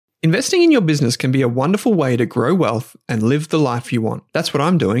Investing in your business can be a wonderful way to grow wealth and live the life you want. That's what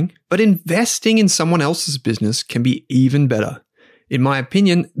I'm doing. But investing in someone else's business can be even better. In my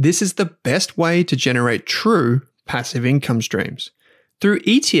opinion, this is the best way to generate true passive income streams. Through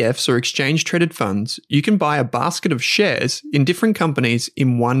ETFs or exchange traded funds, you can buy a basket of shares in different companies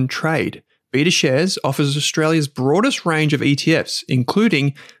in one trade. BetaShares offers Australia's broadest range of ETFs,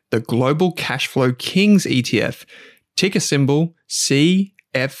 including the Global Cashflow Kings ETF, ticker symbol CFLO,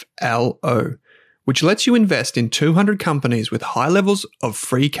 which lets you invest in 200 companies with high levels of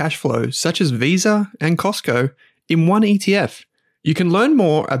free cash flow, such as Visa and Costco, in one ETF. You can learn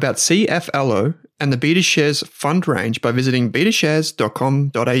more about CFLO and the BetaShares fund range by visiting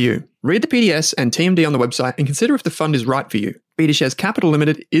betashares.com.au. Read the PDS and TMD on the website and consider if the fund is right for you. BetaShares Capital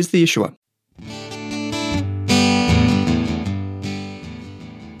Limited is the issuer.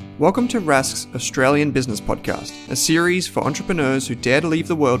 Welcome to Rask's Australian Business Podcast, a series for entrepreneurs who dare to leave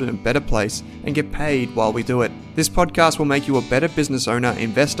the world in a better place and get paid while we do it. This podcast will make you a better business owner,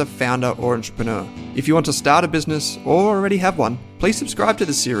 investor, founder, or entrepreneur. If you want to start a business or already have one, please subscribe to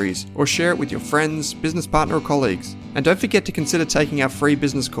the series or share it with your friends, business partner, or colleagues. And don't forget to consider taking our free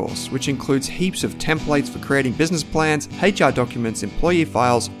business course, which includes heaps of templates for creating business plans, HR documents, employee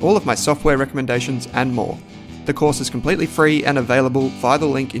files, all of my software recommendations, and more. The course is completely free and available via the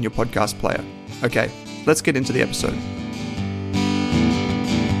link in your podcast player. Okay, let's get into the episode.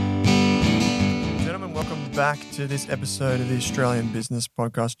 Gentlemen, welcome back to this episode of the Australian Business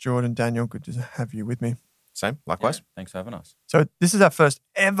Podcast. Jordan, Daniel, good to have you with me. Same, likewise. Yeah, thanks for having us. So this is our first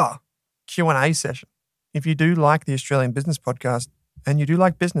ever Q&A session. If you do like the Australian Business Podcast and you do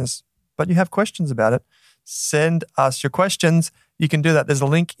like business, but you have questions about it, send us your questions. You can do that. There's a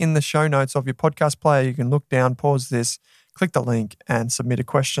link in the show notes of your podcast player. You can look down, pause this, click the link and submit a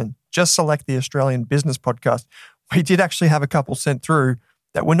question. Just select the Australian Business Podcast. We did actually have a couple sent through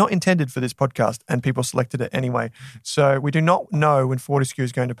that were not intended for this podcast and people selected it anyway. So we do not know when Fortescue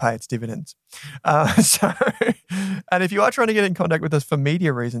is going to pay its dividends. And if you are trying to get in contact with us for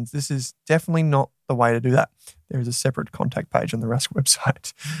media reasons, this is definitely not the way to do that. There is a separate contact page on the Rask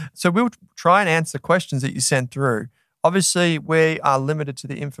website. So we'll try and answer questions that you send through. Obviously, we are limited to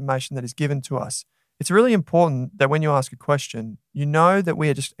the information that is given to us. It's really important that when you ask a question, you know that we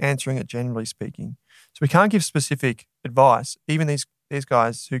are just answering it generally speaking. So we can't give specific advice. Even these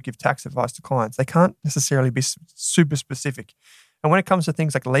guys who give tax advice to clients, they can't necessarily be super specific. And when it comes to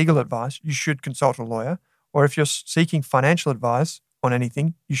things like legal advice, you should consult a lawyer. Or if you're seeking financial advice on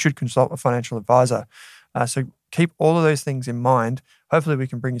anything, you should consult a financial advisor. So keep all of those things in mind. Hopefully we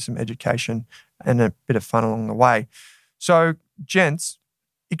can bring you some education and a bit of fun along the way. So, gents,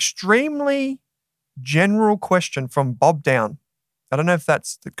 extremely general question from Bob Down. I don't know if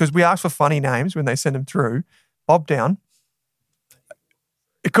that's because we ask for funny names when they send them through. Bob Down.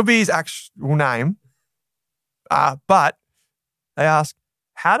 It could be his actual name, but they ask,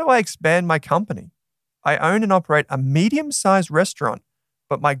 how do I expand my company? I own and operate a medium-sized restaurant,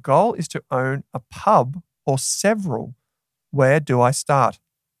 but my goal is to own a pub or several. Where do I start?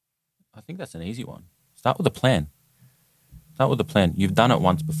 I think that's an easy one. Start with a plan. You've done it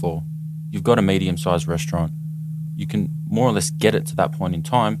once before. You've got a medium-sized restaurant. You can more or less get it to that point in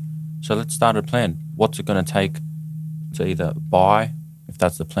time. So let's start a plan. What's it going to take to either buy, if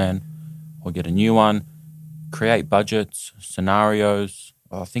that's the plan, or get a new one, create budgets, scenarios.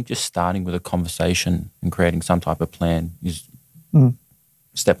 I think just starting with a conversation and creating some type of plan is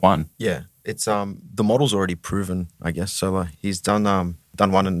step one. Yeah, it's the model's already proven, I guess. So he's done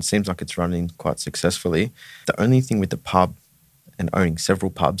one and it seems like it's running quite successfully. The only thing with the pub and owning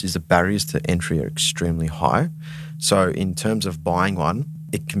several pubs is the barriers to entry are extremely high. So in terms of buying one,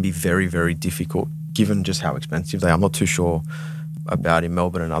 it can be very, very difficult given just how expensive they are. I'm not too sure about in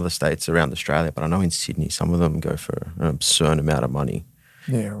Melbourne and other states around Australia, but I know in Sydney, some of them go for an absurd amount of money.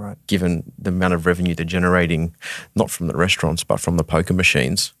 Yeah, right. Given the amount of revenue they're generating, not from the restaurants, but from the poker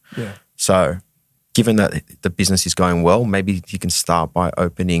machines. Yeah. So given that the business is going well, maybe you can start by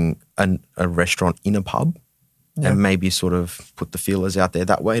opening a restaurant in a pub and maybe sort of put the feelers out there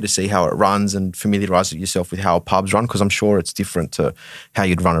that way to see how it runs and familiarise yourself with how pubs run, because I'm sure it's different to how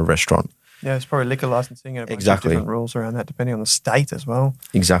you'd run a restaurant. Yeah, it's probably liquor licensing and a bunch Exactly. of different rules around that, depending on the state as well.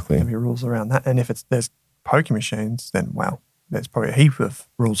 Exactly. There'll be rules around that. And if there's poker machines, then wow, there's probably a heap of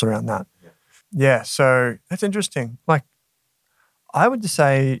rules around that. Yeah, so that's interesting. Like, I would just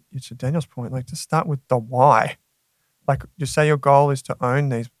say, to Daniel's point, like to start with the why. Like, just say your goal is to own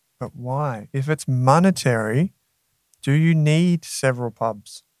these, but why? If it's monetary, do you need several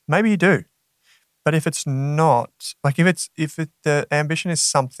pubs? Maybe you do. But if it's not, like if the ambition is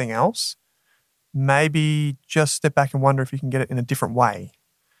something else, maybe just step back and wonder if you can get it in a different way.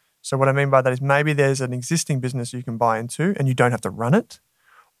 So what I mean by that is maybe there's an existing business you can buy into and you don't have to run it.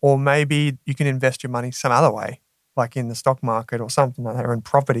 Or maybe you can invest your money some other way, like in the stock market or something like that, or in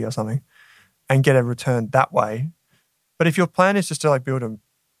property or something, and get a return that way. But if your plan is just to like build a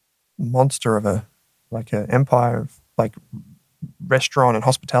monster of an empire of like restaurant and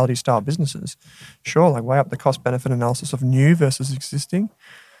hospitality style businesses, sure, like weigh up the cost benefit analysis of new versus existing.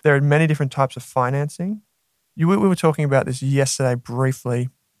 There are many different types of financing. We were talking about this yesterday briefly.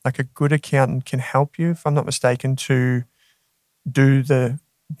 Like a good accountant can help you, if I'm not mistaken, to do the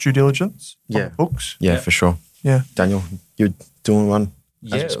due diligence on the books. Yeah, for sure. Yeah. Daniel, you're doing one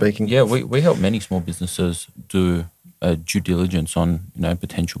as we're speaking? Yeah, we help many small businesses do due diligence on,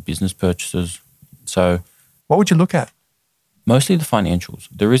 potential business purchases. So what would you look at? Mostly the financials.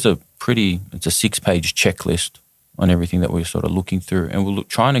 There is it's a 6-page checklist on everything that we're sort of looking through, and we're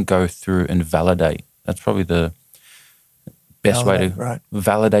trying to go through and validate. That's probably the best way to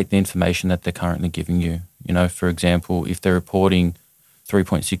validate the information that they're currently giving you. For example, if they're reporting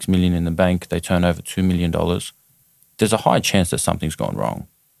 3.6 million in the bank, they turn over $2 million, there's a high chance that something's gone wrong.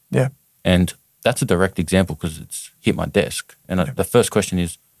 Yeah. And that's a direct example because it's hit my desk. And the first question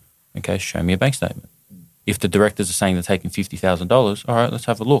is, okay, show me a bank statement. If the directors are saying they're taking $50,000, all right, let's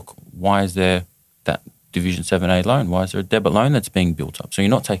have a look. Why is there that Division 7A loan? Why is there a debit loan that's being built up? So you're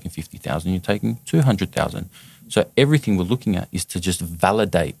not taking $50,000, you're taking $200,000. So everything we're looking at is to just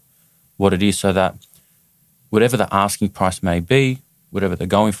validate what it is so that whatever the asking price may be, whatever they're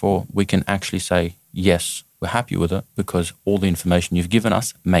going for, we can actually say, yes, we're happy with it because all the information you've given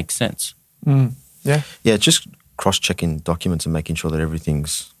us makes sense. Yeah. Yeah, just cross-checking documents and making sure that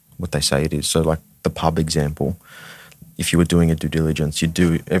everything's what they say it is. So like the pub example, if you were doing a due diligence, you'd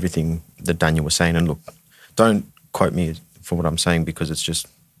do everything that Daniel was saying. And look, don't quote me for what I'm saying because it's just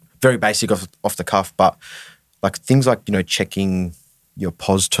very basic off the cuff, but like things like, checking your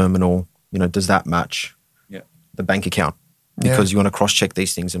POS terminal, does that match the bank account? Because you want to cross-check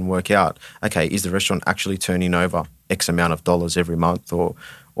these things and work out, okay, is the restaurant actually turning over X amount of dollars every month or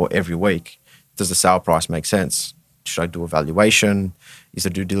every week? Does the sale price make sense? Should I do a valuation? Is the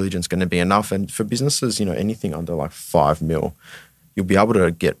due diligence going to be enough? And for businesses, anything under like 5 mil, you'll be able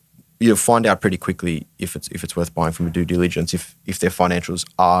to you'll find out pretty quickly if it's worth buying from a due diligence, if their financials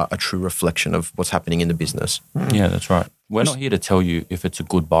are a true reflection of what's happening in the business. Yeah, that's right. We're not here to tell you if it's a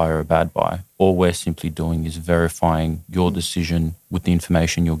good buy or a bad buy. All we're simply doing is verifying your decision with the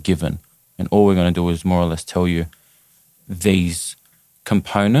information you're given. And all we're going to do is more or less tell you these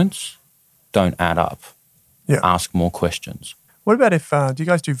components don't add up. Yeah. Ask more questions. What about if, do you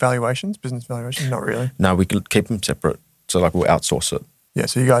guys do valuations, business valuations? Not really. No, we could keep them separate. So like we'll outsource it. Yeah,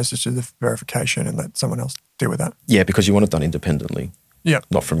 so you guys just do the verification and let someone else deal with that. Yeah, because you want it done independently. Yeah.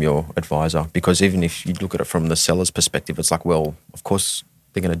 Not from your advisor. Because even if you look at it from the seller's perspective, it's like, well, of course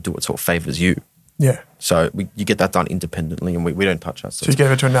they're going to do it so it favors you. Yeah. So you get that done independently and we don't touch that. So you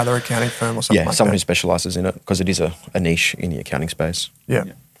give it to another accounting firm or something like someone that? who specialises in it because it is a niche in the accounting space.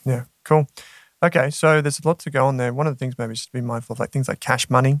 Yeah. Cool. Okay, so there's a lot to go on there. One of the things maybe is to be mindful of like things like cash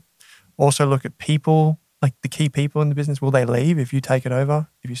money. Also look at people, like the key people in the business. Will they leave if you take it over,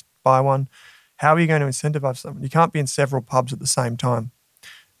 if you buy one? How are you going to incentivize someone? You can't be in several pubs at the same time.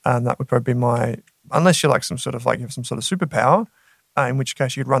 That would probably be unless you're like you have some sort of superpower, in which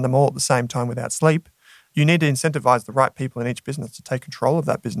case you'd run them all at the same time without sleep. You need to incentivize the right people in each business to take control of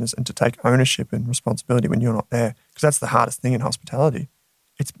that business and to take ownership and responsibility when you're not there. Because that's the hardest thing in hospitality.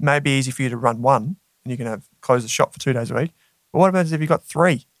 It's maybe easy for you to run one and you can close the shop for 2 days a week. But what about if you've got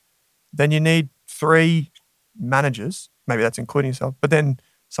 3? Then you need 3 managers. Maybe that's including yourself. But then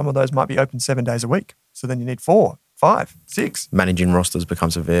some of those might be open 7 days a week. So then you need 4, 5, 6. Managing rosters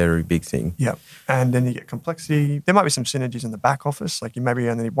becoms a very big thing. Yeah. And then you get complexity. There might be some synergies in the back office. Like you maybe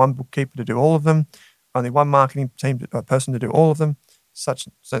only need one bookkeeper to do all of them, only one marketing person to do all of them, so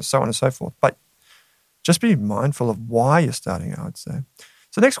on and so forth. But just be mindful of why you're starting, I would say.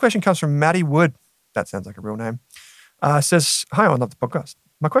 So the next question comes from Maddie Wood. That sounds like a real name. Says, hi, I love the podcast.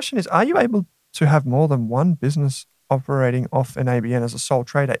 My question is, are you able to have more than one business operating off an ABN as a sole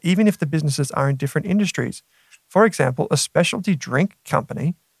trader, even if the businesses are in different industries? For example, a specialty drink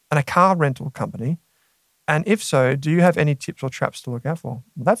company and a car rental company. And if so, do you have any tips or traps to look out for?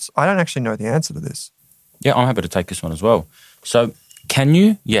 I don't actually know the answer to this. Yeah, I'm happy to take this one as well. So can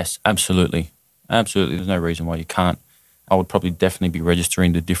you? Yes, absolutely. Absolutely. There's no reason why you can't. I would probably definitely be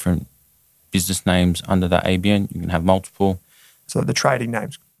registering the different business names under that ABN. You can have multiple. So the trading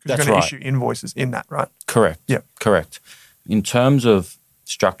names. Because That's you're going right. to issue invoices in that, right? Correct. Yeah. Correct. In terms of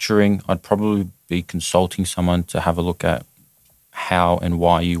structuring, I'd probably be consulting someone to have a look at how and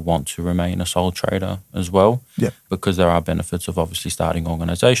why you want to remain a sole trader as well. Yeah. Because there are benefits of obviously starting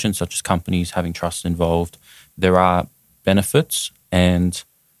organizations such as companies, having trusts involved. There are benefits, and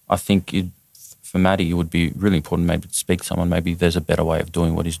I think for Matty, it would be really important maybe to speak to someone. Maybe there's a better way of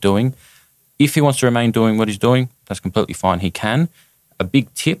doing what he's doing. If he wants to remain doing what he's doing, that's completely fine. He can. A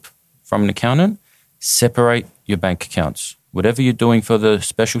big tip from an accountant, separate your bank accounts. Whatever you're doing for the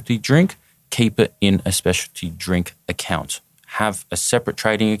specialty drink, keep it in a specialty drink account. Have a separate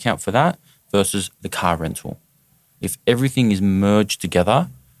trading account for that versus the car rental. If everything is merged together,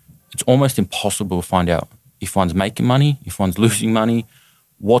 it's almost impossible to find out if one's making money, if one's losing money,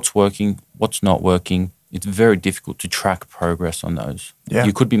 what's working, what's not working. It's very difficult to track progress on those. Yeah.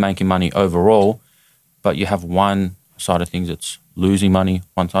 You could be making money overall, but you have one side of things that's losing money,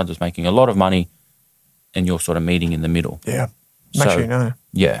 one side that's making a lot of money, and you're sort of meeting in the middle. Yeah. Make sure you know.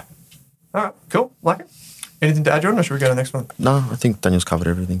 Yeah. All right, cool. Like it. Anything to add, Jordan, or should we go to the next one? No, I think Daniel's covered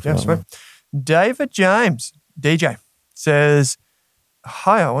everything. For Yeah, that sweet. one. David James, DJ, says,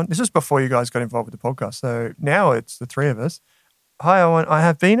 hi, Owen. This is before you guys got involved with the podcast. So now it's the three of us. Hi, Owen. I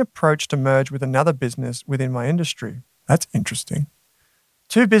have been approached to merge with another business within my industry. That's interesting.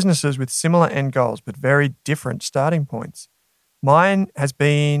 Two businesses with similar end goals, but very different starting points. Mine has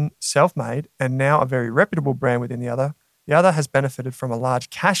been self-made and now a very reputable brand within the other. The other has benefited from a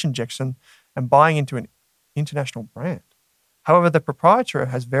large cash injection and buying into an international brand. However, the proprietor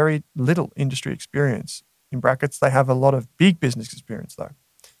has very little industry experience. In brackets, they have a lot of big business experience though.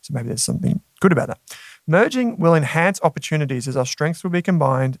 So maybe there's something good about that. Merging will enhance opportunities as our strengths will be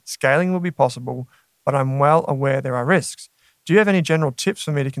combined, scaling will be possible, but I'm well aware there are risks. Do you have any general tips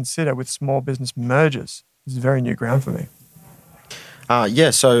for me to consider with small business mergers? This is very new ground for me.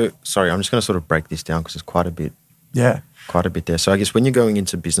 So sorry, I'm just going to sort of break this down because there's quite a bit there. So I guess when you're going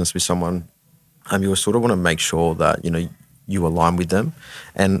into business with someone, you sort of want to make sure that, you align with them.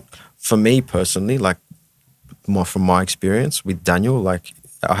 And for me personally, from my experience with Daniel, I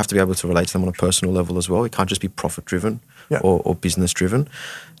have to be able to relate to them on a personal level as well. It can't just be profit driven or business driven.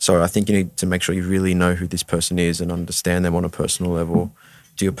 So I think you need to make sure you really know who this person is and understand them on a personal level.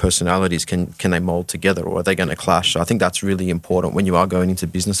 Do your personalities, can they mold together, or are they going to clash? So I think that's really important when you are going into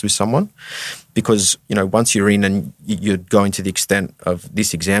business with someone, because, once you're in and you're going to the extent of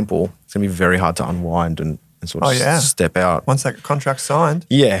this example, it's going to be very hard to unwind and sort of step out. Once that contract's signed.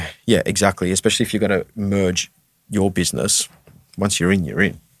 Yeah, exactly. Especially if you're going to merge your business. Once you're in, you're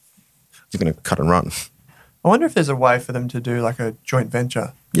in. You're going to cut and run. I wonder if there's a way for them to do like a joint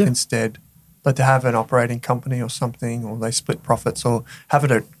venture instead. Like to have an operating company or something, or they split profits, or have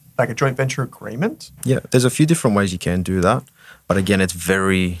it a joint venture agreement. Yeah, there's a few different ways you can do that. But again, it's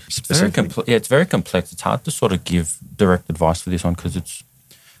very specific. It's very complex. It's hard to sort of give direct advice for this one because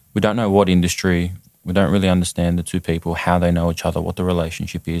we don't know what industry, we don't really understand the two people, how they know each other, what the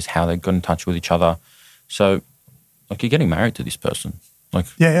relationship is, how they got in touch with each other. So, you're getting married to this person.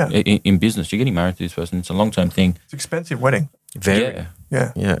 In business, you're getting married to this person. It's a long-term thing. It's an expensive wedding. Very.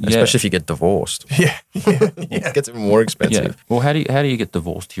 Yeah. Especially if you get divorced. Yeah. It gets even more expensive. Yeah. Well, how do you get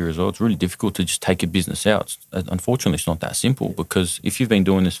divorced here as well? It's really difficult to just take your business out. Unfortunately, it's not that simple, because if you've been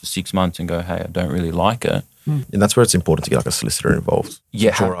doing this for 6 months and go, hey, I don't really like it. And that's where it's important to get a solicitor involved.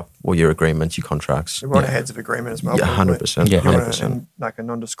 Yeah. Draw up all your agreements, your contracts. You want a heads of agreement as well. Yeah, 100%. Yeah, 100%. And like a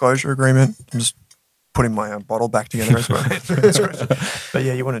non-disclosure agreement. I'm just putting my bottle back together as well. But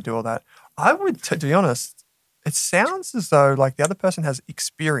yeah, you want to do all that. I would, to be honest, it sounds as though like the other person has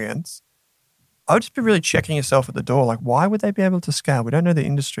experience. I would just be really checking yourself at the door. Like, why would they be able to scale? We don't know the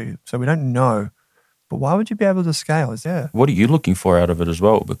industry, so we don't know. But why would you be able to scale? What are you looking for out of it as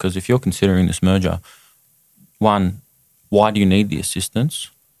well? Because if you're considering this merger, one, why do you need the assistance?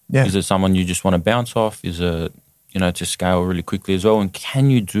 Yeah. Is it someone you just want to bounce off? Is it, to scale really quickly as well? And can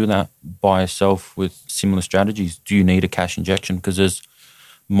you do that by yourself with similar strategies? Do you need a cash injection? Because there's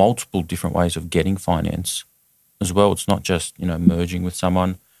multiple different ways of getting finance as well. It's not just, merging with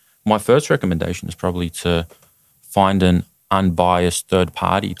someone. My first recommendation is probably to find an unbiased third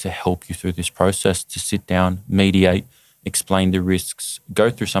party to help you through this process, to sit down, mediate, explain the risks, go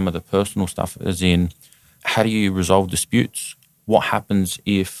through some of the personal stuff, as in, how do you resolve disputes? What happens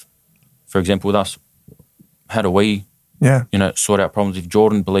if, for example, with us, how do we, sort out problems? If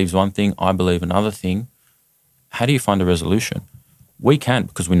Jordan believes one thing, I believe another thing, how do you find a resolution? We can,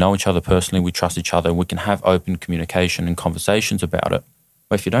 because we know each other personally, we trust each other, we can have open communication and conversations about it.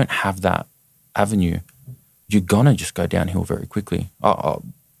 But if you don't have that avenue, you're going to just go downhill very quickly.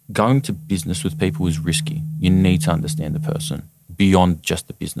 Going to business with people is risky. You need to understand the person beyond just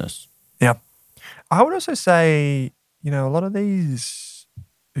the business. Yeah. I would also say, a lot of these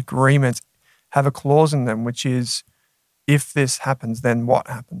agreements have a clause in them, which is if this happens, then what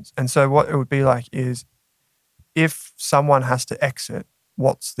happens? And so what it would be like is if someone has to exit,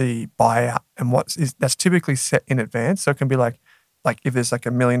 what's the buyout and that's typically set in advance. So it can be like if there's like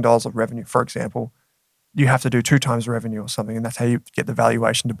 $1 million of revenue, for example, you have to do 2 times the revenue or something, and that's how you get the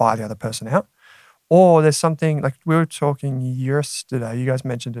valuation to buy the other person out. Or there's something like we were talking yesterday, you guys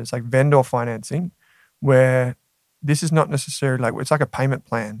mentioned it's like vendor financing, where this is not necessarily like, it's like a payment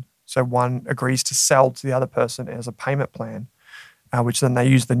plan. So one agrees to sell to the other person as a payment plan, which then they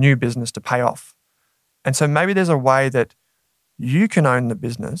use the new business to pay off. And so maybe there's a way that you can own the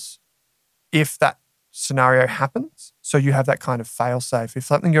business if that scenario happens. So you have that kind of fail safe. If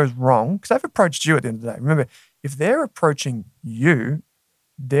something goes wrong, because they've approached you at the end of the day. Remember, if they're approaching you,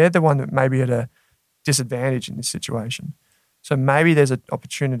 they're the one that may be at a disadvantage in this situation. So maybe there's an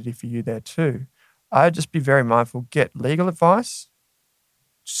opportunity for you there too. I'd just be very mindful, get legal advice,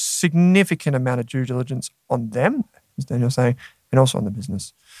 significant amount of due diligence on them, as Daniel's saying, and also on the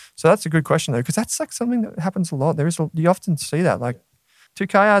business. So that's a good question though, because that's like something that happens a lot. You often see that, like 2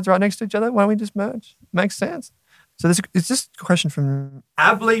 car yards right next to each other, why don't we just merge? Makes sense. So it's just a question from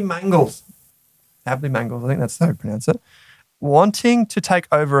Abley Mangles. Abley Mangles, I think that's how you pronounce it. Wanting to take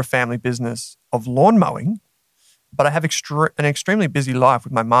over a family business of lawn mowing, but I have an extremely busy life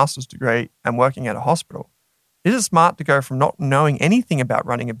with my master's degree and working at a hospital. Is it smart to go from not knowing anything about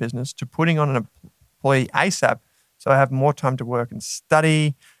running a business to putting on an employee ASAP so I have more time to work and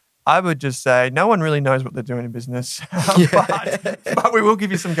study? I would just say no one really knows what they're doing in business, but we will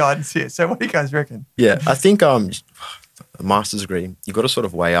give you some guidance here. So what do you guys reckon? Yeah, I think a master's degree, you've got to sort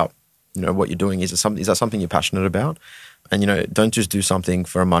of weigh up, what you're doing. Is that something you're passionate about? And, don't just do something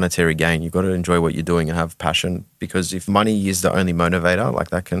for a monetary gain. You've got to enjoy what you're doing and have passion, because if money is the only motivator, like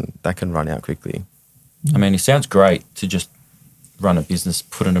that can run out quickly. I mean, it sounds great to just run a business,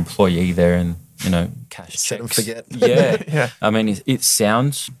 put an employee there and, cash Set checks. and forget. Yeah. Yeah. I mean, it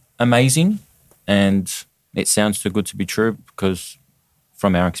sounds amazing and it sounds too good to be true, because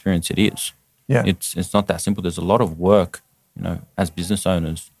from our experience, it is. Yeah. It's not that simple. There's a lot of work, as business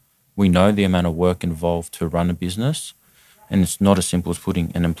owners. We know the amount of work involved to run a business, and it's not as simple as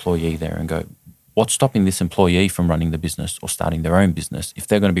putting an employee there and go, what's stopping this employee from running the business or starting their own business if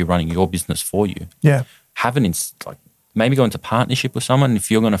they're going to be running your business for you? Yeah. Maybe go into partnership with someone.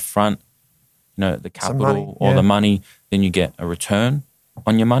 If you're going to front, the capital money, or yeah. the money, then you get a return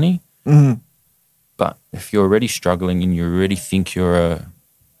on your money. Mm-hmm. But if you're already struggling and you already think you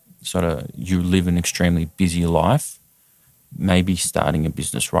live an extremely busy life, maybe starting a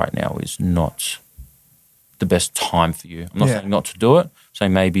business right now is not the best time for you. I'm not saying not to do it. I'm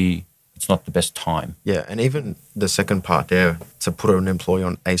saying maybe it's not the best time. Yeah, and even the second part there, to put an employee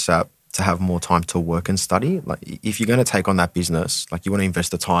on ASAP to have more time to work and study. Like if you're going to take on that business, like you want to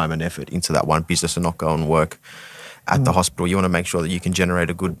invest the time and effort into that one business and not go and work at the hospital. You want to make sure that you can generate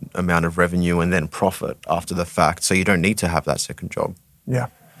a good amount of revenue and then profit after the fact. So you don't need to have that second job. Yeah.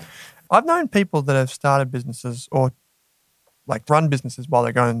 I've known people that have started businesses or like run businesses while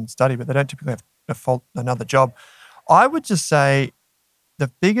they're going and study, but they don't typically have another job. I would just say the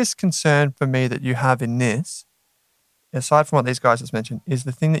biggest concern for me that you have in this, aside from what these guys just mentioned, is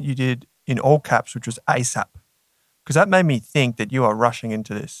the thing that you did in all caps, which was ASAP. Because that made me think that you are rushing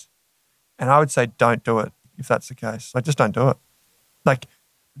into this. And I would say don't do it if that's the case. Like just don't do it. Like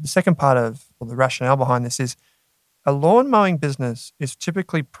the second part of the rationale behind this is a lawn mowing business is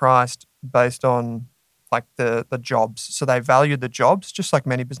typically priced based on like the jobs. So they value the jobs just like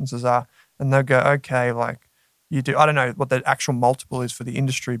many businesses are. And they'll go, okay, like you do, I don't know what the actual multiple is for the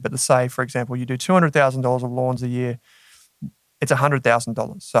industry, but let's say, for example, you do $200,000 of lawns a year, it's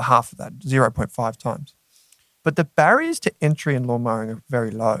 $100,000. So half of that, 0.5 times. But the barriers to entry in lawn mowing are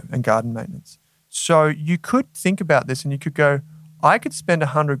very low and garden maintenance. So you could think about this and you could go, I could spend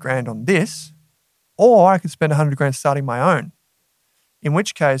 $100,000 on this, or I could spend $100,000 starting my own. In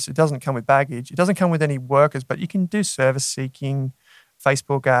which case, it doesn't come with baggage. It doesn't come with any workers, but you can do service seeking,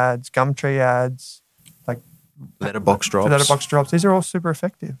 Facebook ads, Gumtree ads, like letterbox drops. Letterbox drops. These are all super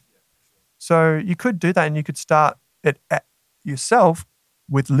effective. So you could do that and you could start it yourself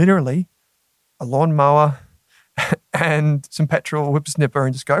with literally a lawnmower and some petrol, whippersnipper,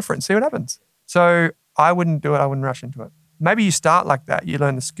 and just go for it and see what happens. So I wouldn't do it. I wouldn't rush into it. Maybe you start like that, you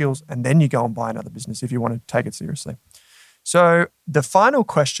learn the skills, and then you go and buy another business if you want to take it seriously. So the final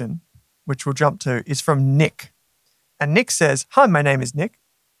question, which we'll jump to, is from Nick. And Nick says, hi, my name is Nick.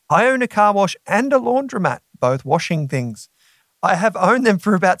 I own a car wash and a laundromat, both washing things. I have owned them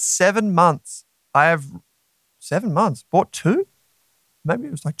for about 7 months. I have 7 months, bought 2? Maybe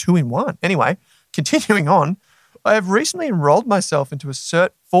it was like 2 in 1. Anyway, continuing on, I have recently enrolled myself into a Cert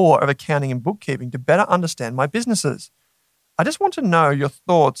 4 of accounting and bookkeeping to better understand my businesses. I just want to know your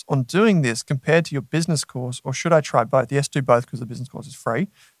thoughts on doing this compared to your business course, or should I try both? Yes, do both because the business course is free.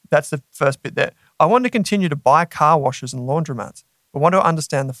 That's the first bit there. I want to continue to buy car washes and laundromats, but want to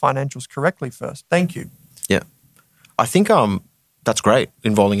understand the financials correctly first. Thank you. Yeah. I think that's great,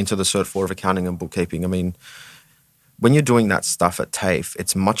 involving into the Cert 4 of accounting and bookkeeping. I mean, when you're doing that stuff at TAFE,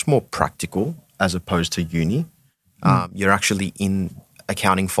 it's much more practical as opposed to uni. You're actually in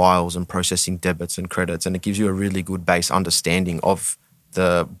accounting files and processing debits and credits, and it gives you a really good base understanding of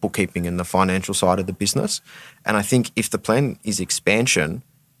the bookkeeping and the financial side of the business. And I think if the plan is expansion,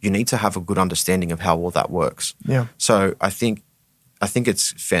 you need to have a good understanding of how all that works. Yeah. So I think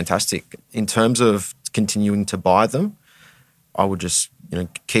it's fantastic. In terms of continuing to buy them, I would just,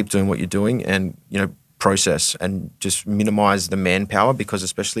 keep doing what you're doing and, process and just minimize the manpower, because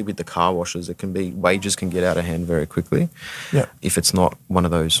especially with the car washes, wages can get out of hand very quickly. Yeah. If it's not one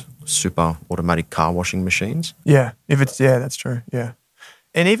of those super automatic car washing machines. Yeah. That's true. Yeah.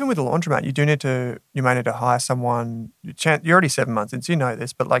 And even with the laundromat, you may need to hire someone. You're already 7 months in, so you know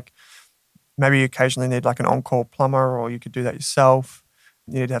this, but like maybe you occasionally need like an on-call plumber, or you could do that yourself.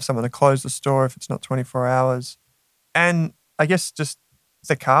 You need to have someone to close the store if it's not 24 hours. And I guess just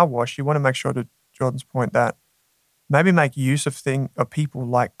the car wash, you want to make sure, to Jordan's point, that maybe make use of people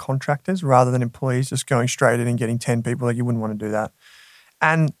like contractors rather than employees just going straight in and getting 10 people. Like, you wouldn't want to do that.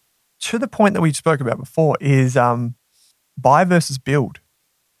 And to the point that we spoke about before is buy versus build.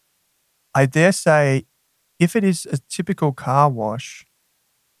 I dare say if it is a typical car wash,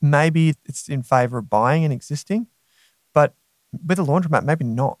 maybe it's in favor of buying and existing, but with a laundromat, maybe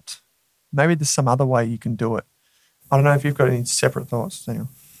not. Maybe there's some other way you can do it. I don't know if you've got any separate thoughts, Daniel.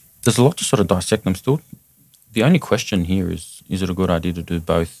 There's a lot to sort of dissect them still. The only question here is it a good idea to do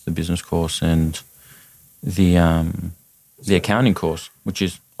both the business course and the accounting course, which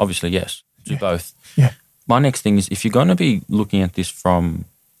is obviously yes, do both. Yeah. My next thing is, if you're going to be looking at this from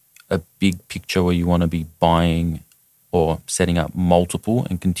a big picture where you want to be buying or setting up multiple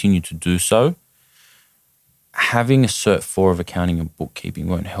and continue to do so, having a Cert 4 of accounting and bookkeeping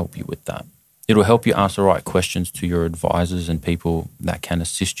won't help you with that. It'll help you ask the right questions to your advisors and people that can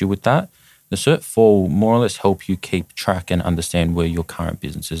assist you with that. The Cert 4 will more or less help you keep track and understand where your current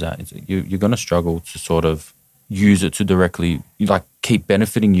business is at. You're going to struggle to sort of use it to directly keep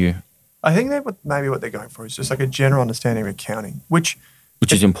benefiting you. I think that maybe what they're going for is just like a general understanding of accounting, which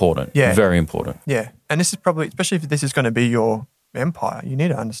is important. Yeah. Very important. Yeah. And this is probably, especially if this is going to be your empire, you need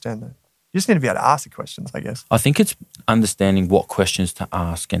to understand that. You just need to be able to ask the questions, I guess. I think it's understanding what questions to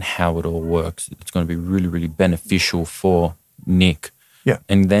ask and how it all works. It's going to be really, really beneficial for Nick. Yeah.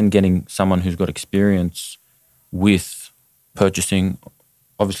 And then getting someone who's got experience with purchasing.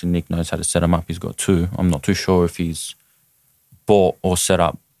 Obviously, Nick knows how to set them up. He's got 2. I'm not too sure if he's bought or set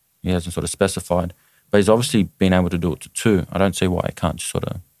up. He hasn't sort of specified. But he's obviously been able to do it to 2. I don't see why he can't just sort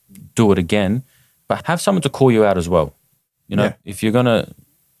of do it again. But have someone to call you out as well. If you're going to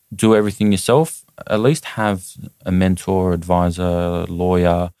do everything yourself, at least have a mentor, advisor,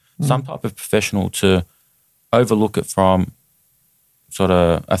 lawyer, some type of professional to overlook it from sort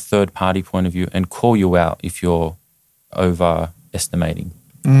of a third-party point of view and call you out if you're overestimating.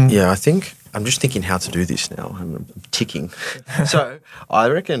 Yeah, I think I'm just thinking how to do this now. I'm ticking. So I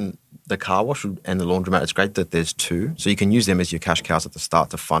reckon the car wash and the laundromat, it's great that there's 2. So you can use them as your cash cows at the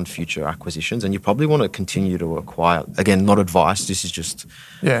start to fund future acquisitions. And you probably want to continue to acquire. Again, not advice. This is just...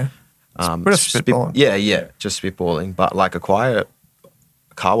 Yeah. Bit of spitballing. Just spitballing. But acquire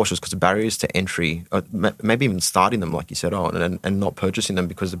car washes because the barriers to entry, maybe even starting them, like you said, and not purchasing them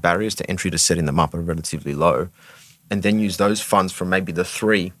because the barriers to entry to setting them up are relatively low. And then use those funds from maybe the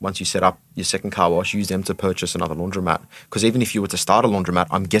 3, once you set up your second car wash, use them to purchase another laundromat. Because even if you were to start a laundromat,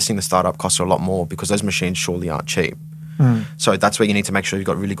 I'm guessing the startup costs are a lot more because those machines surely aren't cheap. So that's where you need to make sure you've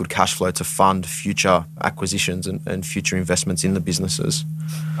got really good cash flow to fund future acquisitions and future investments in the businesses.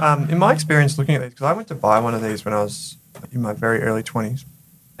 In my experience looking at these, because I went to buy one of these when I was in my very early 20s,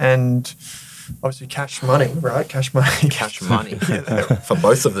 and obviously cash money, right? Cash money. Cash money for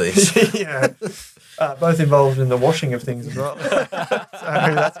both of these. Yeah. Both involved in the washing of things as well. So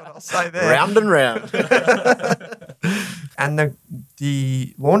that's what I'll say there. Round and round. And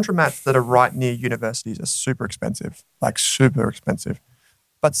the laundromats that are right near universities are super expensive, super expensive.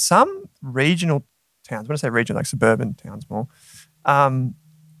 But some regional towns, when I say regional, like suburban towns more,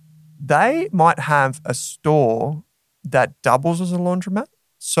 they might have a store that doubles as a laundromat.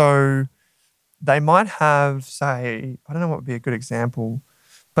 So they might have, say, I don't know what would be a good example,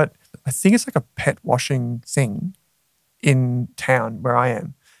 but I think it's like a pet washing thing in town where I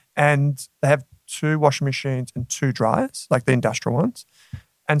am. And they have 2 washing machines and 2 dryers, like the industrial ones.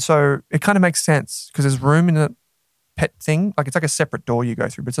 And so it kind of makes sense because there's room in the pet thing. Like it's like a separate door you go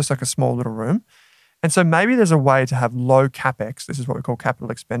through, but it's just like a small little room. And so maybe there's a way to have low CapEx. This is what we call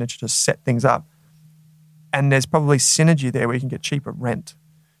capital expenditure to set things up. And there's probably synergy there where you can get cheaper rent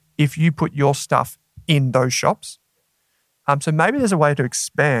if you put your stuff in those shops. So maybe there's a way to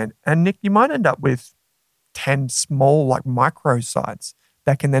expand. And Nick, you might end up with 10 small like micro sites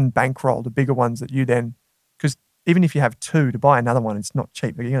that can then bankroll the bigger ones that you then, because even if you have 2 to buy another one, it's not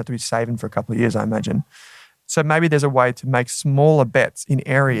cheap. You're going to have to be saving for a couple of years, I imagine. So maybe there's a way to make smaller bets in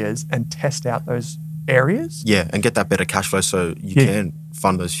areas and test out those areas. Yeah, and get that better cash flow so you can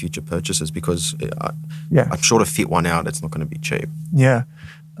fund those future purchases because I'm sure to fit one out, it's not going to be cheap. Yeah.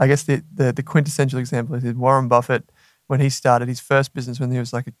 I guess the quintessential example is Warren Buffett, when he started his first business when he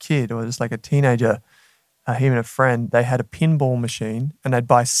was like a kid or just like a teenager, him and a friend, they had a pinball machine and they'd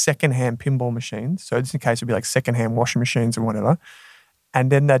buy secondhand pinball machines. So just in case it would be like secondhand washing machines or whatever.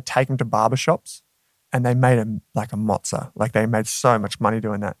 And then they'd take them to barbershops and they made them like a mozza. Like they made so much money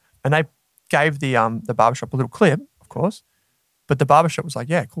doing that. And they gave the barbershop a little clip, of course. But the barbershop was like,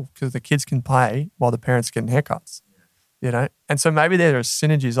 yeah, cool, because the kids can play while the parents are getting haircuts. You know? And so maybe there are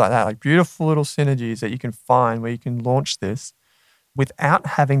synergies like that, like beautiful little synergies that you can find where you can launch this without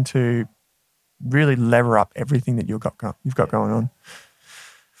having to really lever up everything that you've got going on.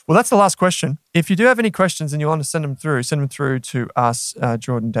 Well, that's the last question. If you do have any questions and you want to send them through to us,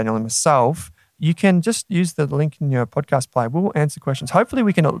 Jordan, Daniel, and myself, you can just use the link in your podcast player. We'll answer questions. Hopefully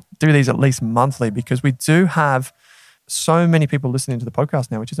we can do these at least monthly because we do have so many people listening to the podcast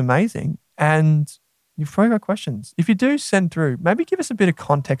now, which is amazing. And you've probably got questions. If you do send through, maybe give us a bit of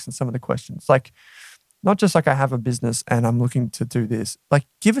context on some of the questions. Like, not just like I have a business and I'm looking to do this. Like,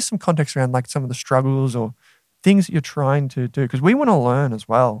 give us some context around like some of the struggles or things that you're trying to do because we want to learn as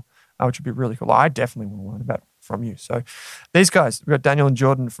well, which would be really cool. I definitely want to learn about from you. So these guys, we've got Daniel and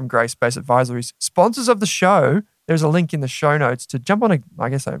Jordan from Grey Space Advisories, sponsors of the show. There's a link in the show notes to jump on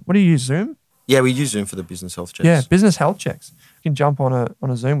what do you use, Zoom? Yeah, we use Zoom for the business health checks. Yeah, business health checks. You can jump on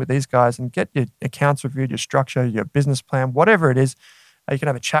a Zoom with these guys and get your accounts reviewed, your structure, your business plan, whatever it is. You can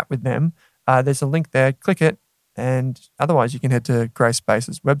have a chat with them. There's a link there. Click it. And otherwise, you can head to Grey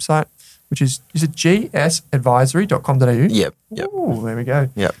Space's website, which is it gsadvisory.com.au? Yep. Ooh, there we go.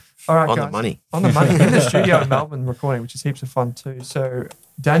 Yep. All right, on guys. the money. On the money. In the studio in Melbourne recording, which is heaps of fun too. So,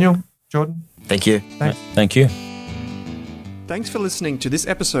 Daniel, Jordan. Thank you. Thanks. Thank you. Thanks for listening to this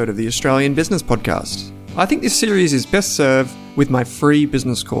episode of the Australian Business Podcast. I think this series is best served with my free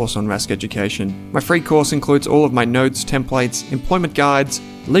business course on Rask Education. My free course includes all of my notes, templates, employment guides,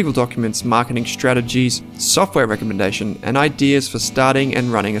 legal documents, marketing strategies, software recommendation, and ideas for starting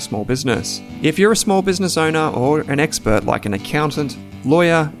and running a small business. If you're a small business owner or an expert like an accountant,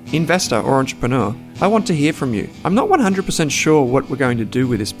 lawyer, investor, or entrepreneur, I want to hear from you. I'm not 100% sure what we're going to do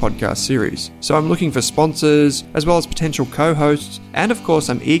with this podcast series, so I'm looking for sponsors, as well as potential co-hosts, and of course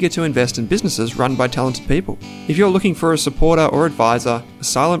I'm eager to invest in businesses run by talented people. If you're looking for a supporter or advisor, a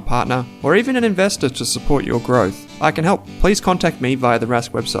silent partner, or even an investor to support your growth, I can help. Please contact me via the Rask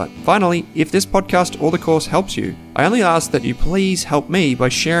website. Finally, if this podcast or the course helps you, I only ask that you please help me by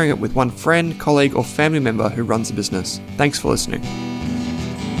sharing it with one friend, colleague, or family member who runs a business. Thanks for listening.